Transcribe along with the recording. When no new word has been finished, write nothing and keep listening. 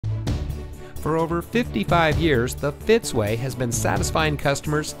For over 55 years, the Fitzway has been satisfying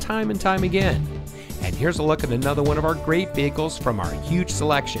customers time and time again. And here's a look at another one of our great vehicles from our huge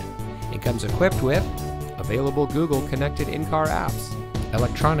selection. It comes equipped with available Google connected in-car apps,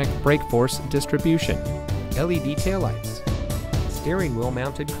 electronic brake force distribution, LED taillights, steering wheel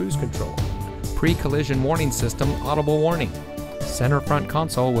mounted cruise control, pre-collision warning system audible warning, center front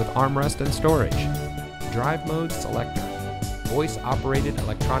console with armrest and storage, drive mode selector, voice operated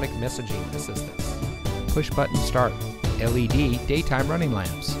electronic messaging assistance, push button start, LED daytime running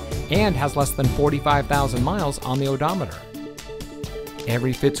lamps, and has less than 45,000 miles on the odometer.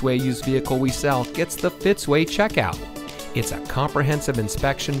 Every Fitzway used vehicle we sell gets the Fitzway checkout. It's a comprehensive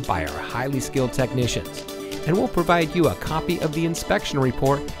inspection by our highly skilled technicians, and we'll provide you a copy of the inspection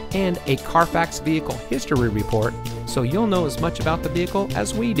report and a Carfax vehicle history report so you'll know as much about the vehicle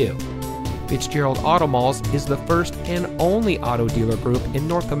as we do. Fitzgerald Auto Malls is the first and only auto dealer group in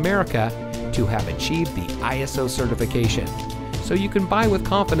North America to have achieved the ISO certification, so you can buy with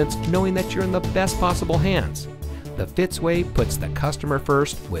confidence knowing that you're in the best possible hands. The Fitzway puts the customer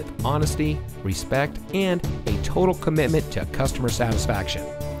first with honesty, respect, and a total commitment to customer satisfaction.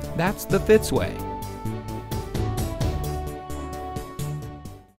 That's the Fitzway.